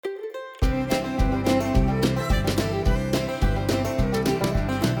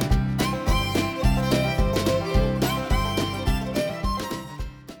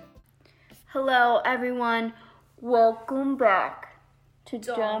Hello, everyone. Welcome back to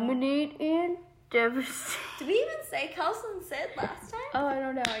Dominate and Devastate. Did we even say Kels and Syd last time? Oh, I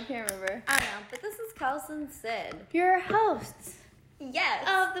don't know. I can't remember. I don't know, but this is Kels and Syd. Your hosts Yes.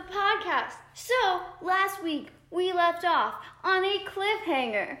 of the podcast. So, last week, we left off on a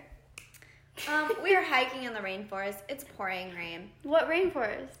cliffhanger. We were hiking in the rainforest. It's pouring rain. What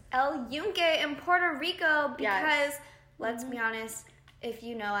rainforest? El Yunque in Puerto Rico because, Yes. let's be honest, if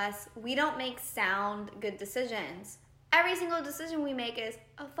you know us, we don't make sound good decisions. Every single decision we make is,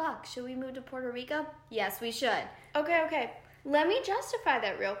 oh fuck, should we move to Puerto Rico? Yes, we should. Okay. Let me justify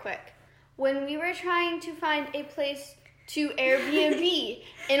that real quick. When we were trying to find a place to Airbnb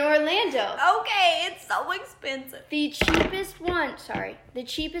in Orlando. Okay, it's so expensive. The cheapest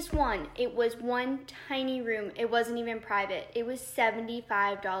one, it was one tiny room. It wasn't even private. It was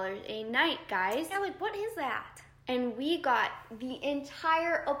 $75 a night, guys. Yeah, like, what is that? And we got the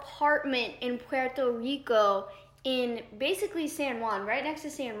entire apartment in Puerto Rico in basically San Juan, right next to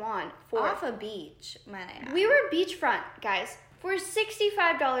San Juan. Off a beach, might I add. We were beachfront, guys, for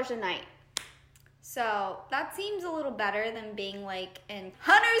 $65 a night. So that seems a little better than being like in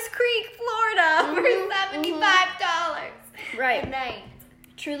Hunters Creek, Florida for $75 Right. a night.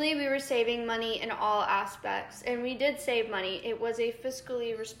 Truly, we were saving money in all aspects, and we did save money. It was a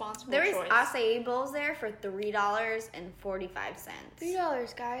fiscally responsible There choice. was acai bowls there for $3.45.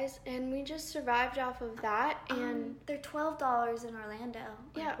 $3, guys, and we just survived off of that. And they're $12 in Orlando.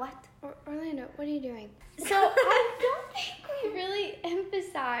 Like, yeah, what? Orlando, what are you doing? So I don't think we really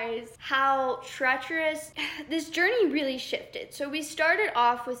emphasize how treacherous this journey really shifted. So we started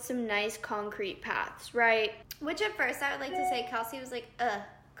off with some nice concrete paths, right? Which at first I would like to say, Kelsey was like,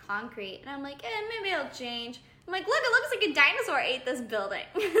 concrete. And I'm like, maybe it'll change. I'm like, look, it looks like a dinosaur ate this building.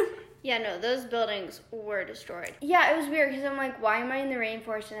 Yeah, no, those buildings were destroyed. Yeah, it was weird because I'm like, why am I in the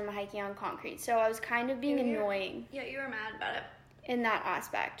rainforest and I'm hiking on concrete? So I was kind of being annoying. Yeah, you were mad about it. In that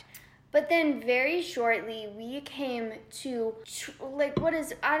aspect. But then very shortly, we came to,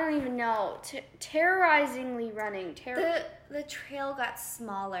 I don't even know, terrorizingly running. The trail got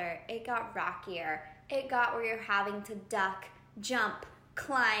smaller. It got rockier. It got where you're having to duck, jump,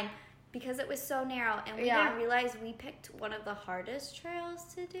 climb, because it was so narrow. And we didn't realize we picked one of the hardest trails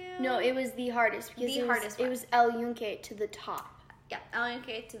to do. No, it was the hardest. Because it was El Yunque to the top. Yeah, El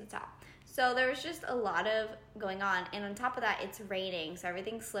Yunque to the top. So there was just a lot of going on. And on top of that, it's raining. So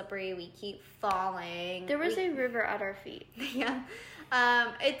everything's slippery. We keep falling. There was a river at our feet. Yeah.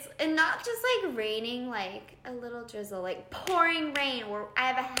 It's and not just like raining, like a little drizzle, like pouring rain where I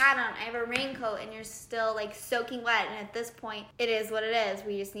have a hat on, I have a raincoat, and you're still like soaking wet. And at this point, it is what it is.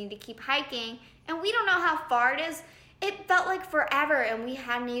 We just need to keep hiking. And we don't know how far it is. It felt like forever, and we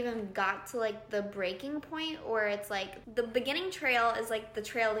hadn't even got to like the breaking point where it's like the beginning trail is like the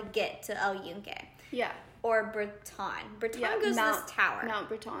trail to get to El Yunque. Yeah. Or Breton. Breton goes to this tower. Mount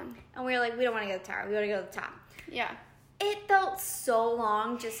Breton. And we were like, we don't want to go to the tower. We want to go to the top. Yeah. It felt so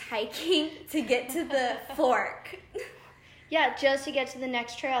long just hiking to get to the fork. Yeah, just to get to the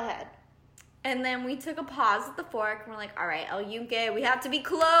next trailhead. And then we took a pause at the fork, and we're like, all right, El Yunque, we have to be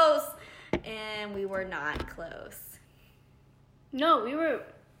close. And we were not close. No, we were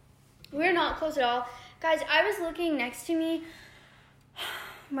not close at all. Guys, I was looking next to me.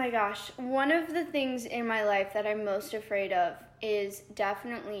 My gosh, one of the things in my life that I'm most afraid of is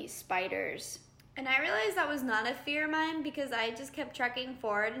definitely spiders. And I realized that was not a fear of mine because I just kept trekking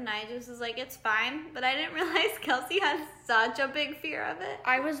forward and I just was like, it's fine. But I didn't realize Kelsey had such a big fear of it.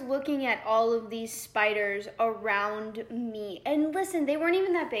 I was looking at all of these spiders around me. And listen, they weren't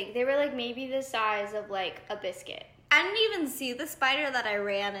even that big. They were like maybe the size of like a biscuit. I didn't even see the spider that I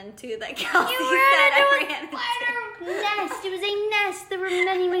ran into that Kelsey said I ran into. Spider nest. It was a nest. There were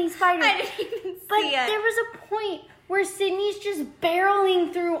many, many spiders. I didn't even see it. But there was a point where Sydney's just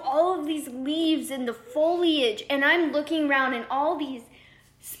barreling through all of these leaves and the foliage, and I'm looking around, and all these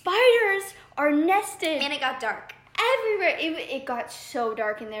spiders are nested. And it got dark. Everywhere. It got so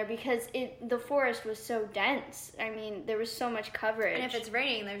dark in there because the forest was so dense. I mean, there was so much coverage. And if it's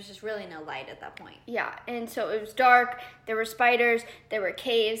raining, there's just really no light at that point. Yeah, and so it was dark. There were spiders. There were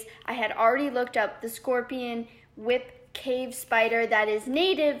caves. I had already looked up the scorpion whip cave spider that is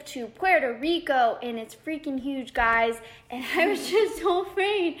native to Puerto Rico, and it's freaking huge, guys. And I was just so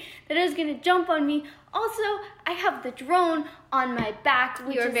afraid that it was going to jump on me. Also, I have the drone on my back,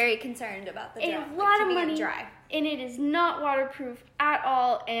 which you were is very concerned about the drone. a lot of money. Dry. And it is not waterproof at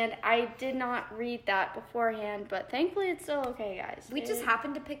all, and I did not read that beforehand, but thankfully it's still okay, guys. We just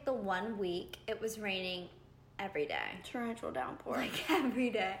happened to pick the 1 week it was raining every day. Torrential downpour. Like every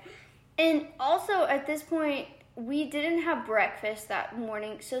day. And also at this point, we didn't have breakfast that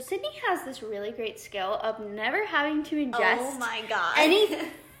morning. So Sydney has this really great skill of never having to ingest Oh my god. any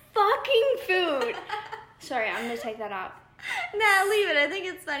fucking food. Sorry, I'm going to take that out. Nah, leave it. I think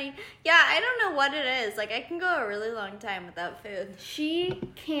it's funny. Yeah, I don't know what it is. Like, I can go a really long time without food. She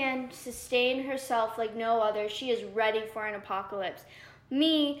can sustain herself like no other. She is ready for an apocalypse.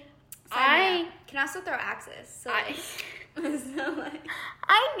 Me, I can also throw axes. So, I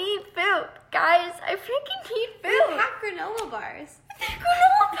need food. Guys, I freaking need food. You have granola bars. The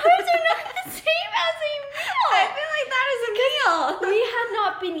granola bars are not the same as a meal. I feel like that is a meal. We had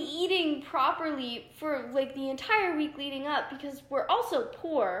not been eating properly for like the entire week leading up because we're also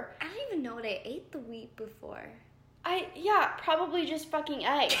poor. I don't even know what I ate the week before. Probably just fucking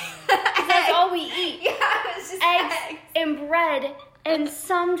eggs. 'Cause that's all we eat. Yeah, it was just eggs and bread and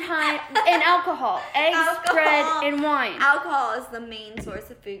sometimes and alcohol. Eggs, bread, and wine. Alcohol is the main source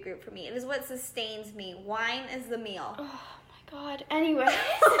of food group for me. It is what sustains me. Wine is the meal. Oh my god. Anyway,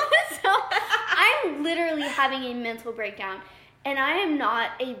 so I'm literally having a mental breakdown. And I am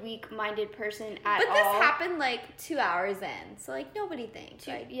not a weak-minded person at all. But this happened like 2 hours in. So like nobody thinks.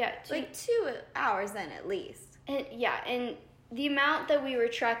 Like 2 hours in at least. And the amount that we were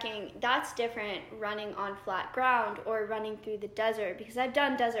trekking, that's different running on flat ground or running through the desert. Because I've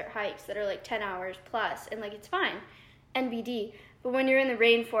done desert hikes that are like 10 hours plus, and like it's fine, NBD. But when you're in the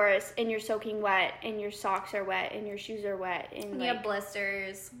rainforest and you're soaking wet, and your socks are wet, and your shoes are wet, and you have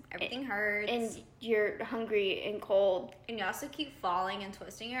blisters, everything hurts. And you're hungry and cold. And you also keep falling and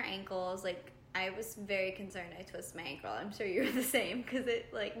twisting your ankles. Like, I was very concerned I twisted my ankle. I'm sure you were the same, because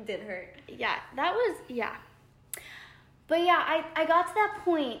it like did hurt. Yeah, that was, yeah. But yeah, I got to that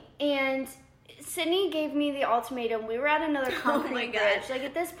point, and Sydney gave me the ultimatum. We were at another concrete bridge. Like,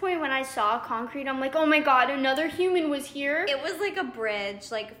 at this point, when I saw concrete, I'm like, oh my god, another human was here. It was like a bridge,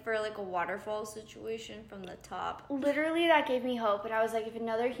 like, for like a waterfall situation from the top. Literally, that gave me hope, and I was like, if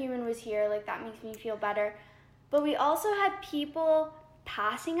another human was here, like, that makes me feel better. But we also had people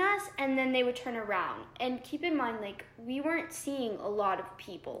passing us, and then they would turn around. And keep in mind, like, we weren't seeing a lot of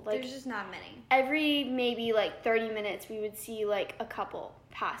people. Like, there's just not many. Every maybe like 30 minutes, we would see like a couple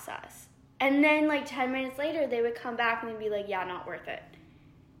pass us. And then like 10 minutes later, they would come back and they'd be like, yeah, not worth it.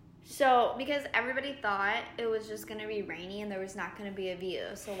 So, because everybody thought it was just going to be rainy and there was not going to be a view.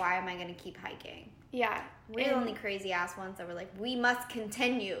 So why am I going to keep hiking? Yeah. We're the only crazy ass ones that were like, we must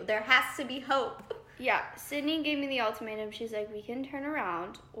continue. There has to be hope. Yeah. Sydney gave me the ultimatum. She's like, we can turn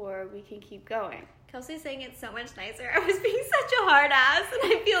around or we can keep going. Kelsey's saying it's so much nicer. I was being such a hard ass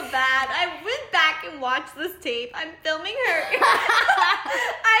and I feel bad. I went back and watched this tape. I'm filming her.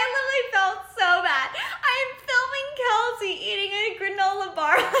 I literally felt so bad. I'm filming Kelsey eating a granola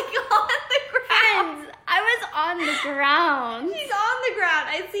bar like on the ground. Friends, I was on the ground. She's on the ground.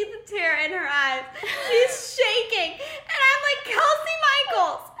 I see the tear in her eyes. She's shaking. And I'm like, Kelsey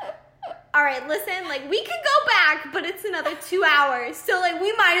Michaels. All right, listen, like, we could go back, but it's another 2 hours. So, like,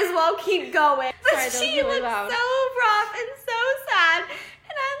 we might as well keep going. But she really looked loud. so rough and so sad.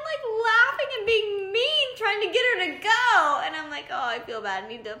 And I'm, like, laughing and being mean, trying to get her to go. And I'm like, oh, I feel bad. I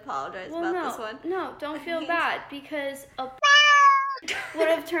need to apologize about this one. No, don't feel bad, because a would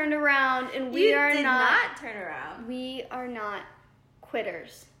have turned around, and we are not turn around. We are not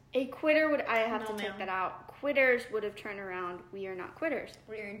quitters. A quitter would, I have to take that out. Quitters would have turned around. We are not quitters.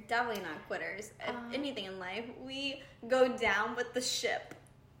 We are definitely not quitters. If anything in life, we go down with the ship.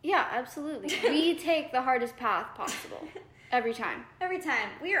 Yeah, absolutely. We take the hardest path possible. Every time. Every time.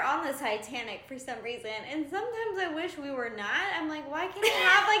 We are on the Titanic for some reason, and sometimes I wish we were not. I'm like, why can't I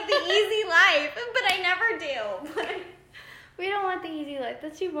have, like, the easy life? But I never do. We don't want the easy life.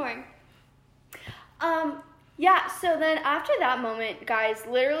 That's too boring. Yeah, so then after that moment, guys,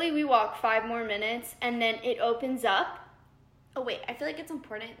 literally we walk 5 more minutes, and then it opens up. Oh, wait, I feel like it's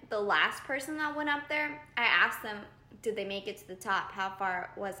important. The last person that went up there, I asked them, did they make it to the top? How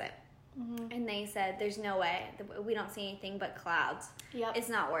far was it? Mm-hmm. And they said, there's no way. We don't see anything but clouds. Yep. It's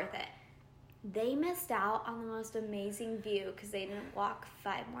not worth it. They missed out on the most amazing view because they didn't walk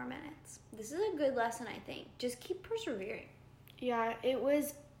 5 more minutes. This is a good lesson, I think. Just keep persevering. Yeah, it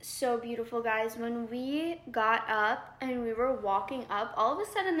was so beautiful, guys. When we got up and we were walking up, all of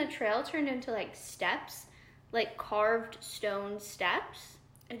a sudden the trail turned into like steps, like carved stone steps.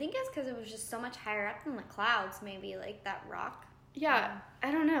 I think it's because it was just so much higher up than the clouds, maybe, like that rock. Yeah,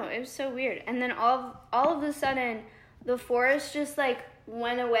 I don't know. It was so weird. And then all of a sudden, the forest just like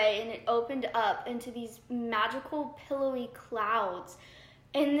went away and it opened up into these magical pillowy clouds.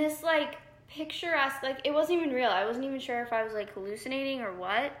 And this like picturesque, like, it wasn't even real. I wasn't even sure if I was like hallucinating or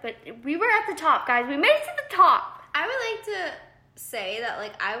what, but we were at the top, guys. We made it to the top. I would like to say that,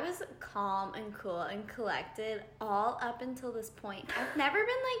 like, I was calm and cool and collected all up until this point. I've never been,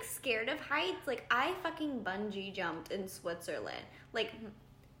 like, scared of heights. Like, I fucking bungee jumped in Switzerland. Like,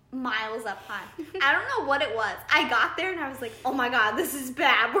 miles up high. I don't know what it was. I got there and I was like, oh my God, this is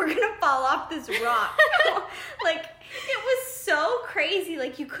bad. We're gonna fall off this rock. Like, it was so crazy.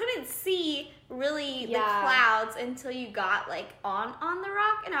 Like, you couldn't see really the clouds until you got, like, on the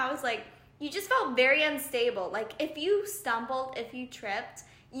rock. And I was like, you just felt very unstable. Like, if you stumbled, if you tripped,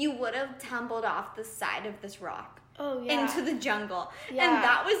 you would have tumbled off the side of this rock. Oh, yeah. Into the jungle. Yeah. And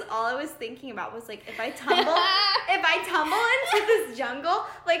that was all I was thinking about, was like, if I tumble into this jungle,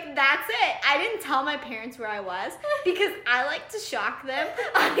 like, that's it. I didn't tell my parents where I was because I like to shock them.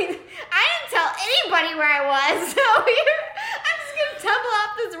 I didn't tell anybody where I was. So I'm just going to tumble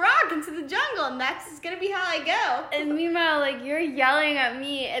off this rock into the jungle, and that's just going to be how I go. And meanwhile, like, you're yelling at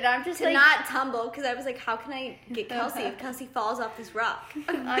me, and I'm just to not tumble, because I was like, how can I get Kelsey if Kelsey falls off this rock?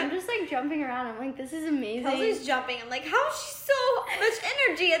 I'm just, like, jumping around. I'm like, this is amazing. Kelsey's jumping. I'm like, how is she so much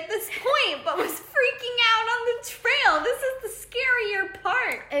energy at this point, but was freaking out on the trail? This is the scarier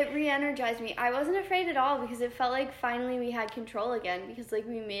part. It re-energized me. I wasn't afraid at all because it felt like finally we had control again, because, like,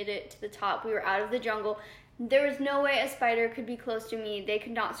 we made it to the top. We were out of the jungle. There was no way a spider could be close to me. They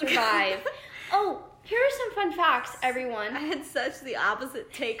could not survive. Oh, here are some fun facts, everyone. I had such the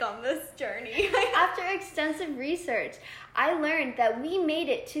opposite take on this journey. After extensive research, I learned that we made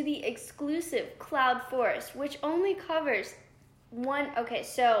it to the exclusive cloud forest, which only covers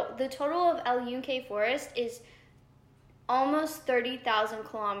so the total of El Yunque forest is almost 30,000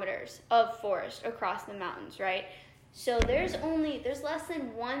 kilometers of forest across the mountains, right? So there's less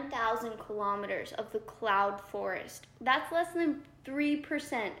than 1,000 kilometers of the cloud forest. That's less than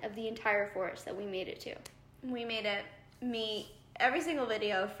 3% of the entire forest that we made it to. We made it. Every single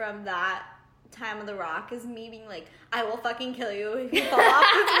video from that time of the rock is me being like, I will fucking kill you if you fall off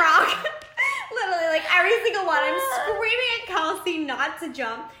this rock. Literally, like, every single one. I'm screaming at Kelsey not to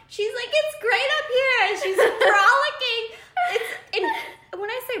jump. She's like, it's great up here. And she's frolicking. When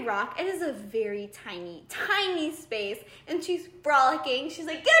I say rock, it is a very tiny, tiny space. And she's frolicking. She's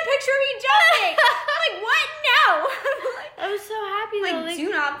like, get a picture of me jumping. I'm like, what? No. I was so happy though. Like, do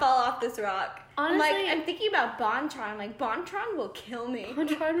not fall off this rock. Honestly, I'm thinking about Bontron. I'm like, Bontron will kill me.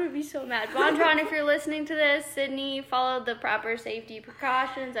 Bontron would be so mad. Bontron, if you're listening to this, Sydney followed the proper safety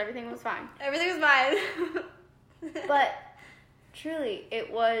precautions. Everything was fine. Everything was fine. But truly,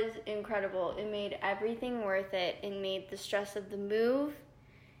 it was incredible. It made everything worth it. It made the stress of the move,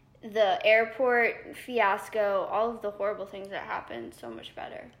 the airport fiasco, all of the horrible things that happened so much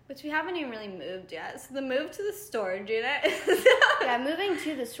better. Which we haven't even really moved yet. So the move to the storage unit. Yeah, moving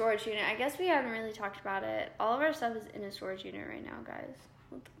to the storage unit. I guess we haven't really talked about it. All of our stuff is in a storage unit right now, guys.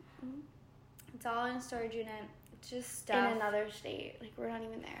 It's all in a storage unit. It's just stuff. In another state. Like, we're not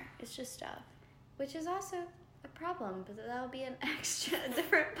even there. It's just stuff. Which is also a problem, but that'll be an extra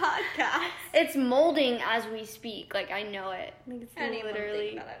different podcast. It's molding as we speak. Like, I know it. Like, it's literally...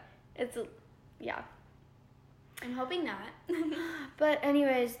 Think about it. It's yeah. I'm hoping not. But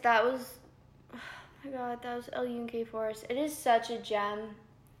anyways, that was, oh my God, that was El Yunque Forest. It is such a gem.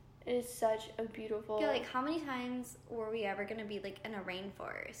 It is such a beautiful. Yeah, like, how many times were we ever gonna be, like, in a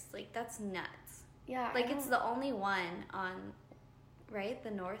rainforest? Like, that's nuts. Yeah. Like, it's the only one on, right?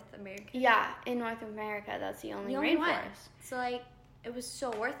 The North American. Yeah, in North America, that's the only rainforest. So, like, it was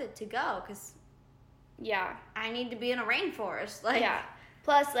so worth it to go, because yeah, I need to be in a rainforest. Like, yeah.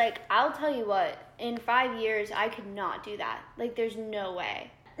 Plus, like, I'll tell you what, in 5 years, I could not do that. Like, there's no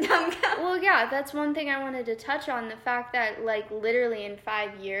way. Well, yeah, that's one thing I wanted to touch on. The fact that, like, literally in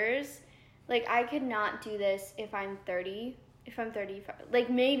 5 years, like, I could not do this if I'm 30, if I'm 35.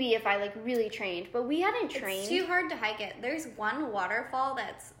 Like, maybe if I, like, really trained. But we hadn't trained. It's too hard to hike it. There's one waterfall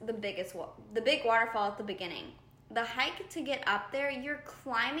that's the biggest, the big waterfall at the beginning. The hike to get up there, you're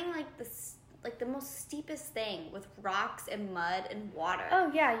climbing, like, the most steepest thing with rocks and mud and water.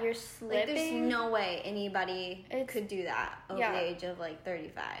 Oh, yeah, you're slipping. Like, there's no way anybody could do that over the age of, like,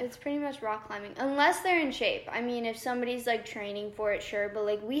 35. It's pretty much rock climbing. Unless they're in shape. I mean, if somebody's, like, training for it, sure. But,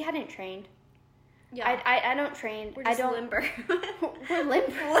 like, we hadn't trained. Yeah. I don't train. We're just limber. We're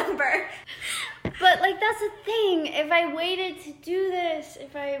limber. Limber. But, like, that's the thing. If I waited to do this,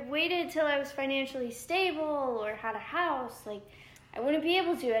 if I waited till I was financially stable or had a house, like, I wouldn't be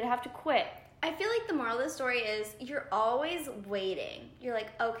able to. I'd have to quit. I feel like the moral of the story is you're always waiting. You're like,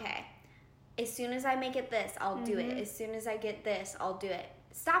 okay, as soon as I make it this, I'll do it. As soon as I get this, I'll do it.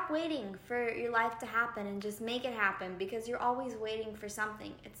 Stop waiting for your life to happen and just make it happen, because you're always waiting for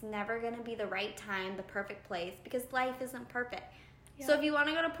something. It's never going to be the right time, the perfect place, because life isn't perfect. Yeah. So if you want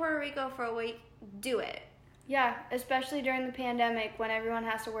to go to Puerto Rico for a week, do it. Yeah, especially during the pandemic when everyone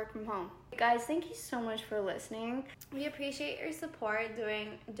has to work from home. Guys, thank you so much for listening. We appreciate your support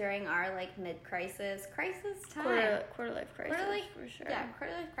during our like crisis time. Quarter life crisis. For sure. Yeah,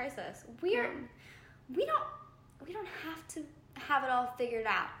 quarter life crisis. We don't have to have it all figured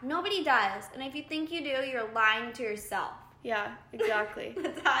out. Nobody does. And if you think you do, you're lying to yourself. Yeah, exactly.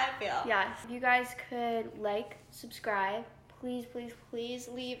 That's how I feel. Yeah. If you guys could subscribe, please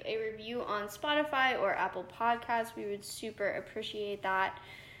leave a review on Spotify or Apple Podcasts. We would super appreciate that.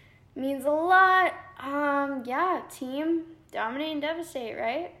 Means a lot. Yeah, team, dominate and devastate,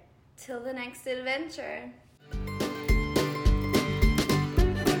 right? Till the next adventure.